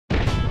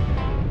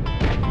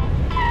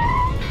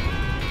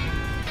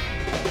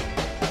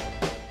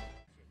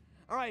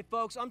right,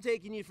 folks, I'm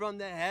taking you from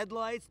the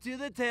headlights to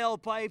the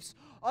tailpipes.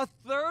 A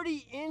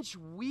 30-inch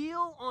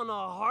wheel on a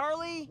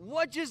Harley?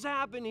 What just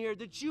happened here?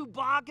 Did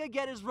Chewbacca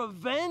get his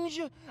revenge?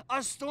 A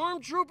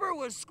stormtrooper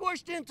was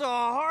squished into a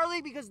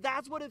Harley because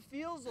that's what it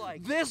feels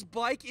like. This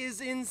bike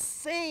is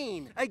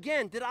insane.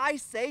 Again, did I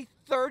say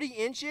 30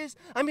 inches?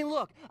 I mean,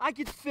 look, I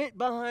could fit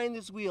behind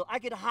this wheel. I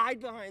could hide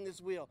behind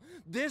this wheel.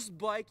 This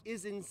bike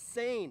is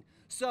insane.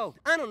 So,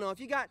 I don't know, if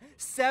you got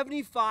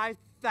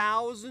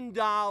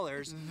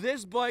 $75,000,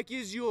 this bike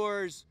is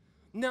yours.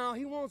 No,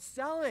 he won't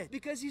sell it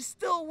because he's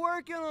still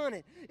working on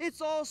it.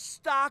 It's all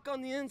stock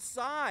on the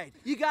inside.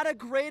 You got a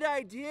great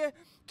idea,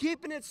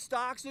 keeping it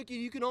stock so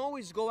you can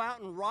always go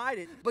out and ride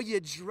it, but you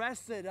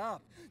dress it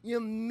up. You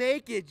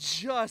make it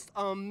just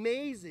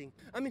amazing.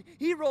 I mean,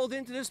 he rolled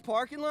into this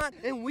parking lot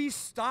and we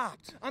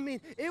stopped. I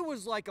mean, it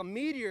was like a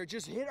meteor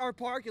just hit our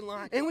parking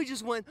lot and we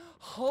just went,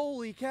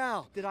 holy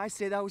cow. Did I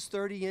say that was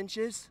 30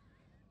 inches?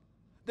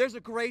 There's a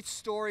great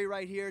story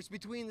right here. It's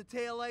between the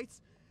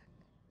taillights.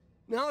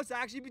 No, it's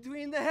actually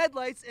between the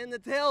headlights and the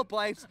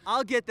tailpipes.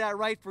 I'll get that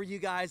right for you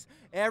guys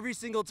every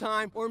single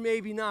time, or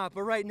maybe not.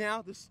 But right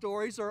now, the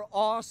stories are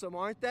awesome,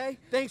 aren't they?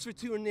 Thanks for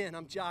tuning in.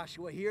 I'm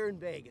Joshua here in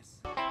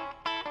Vegas.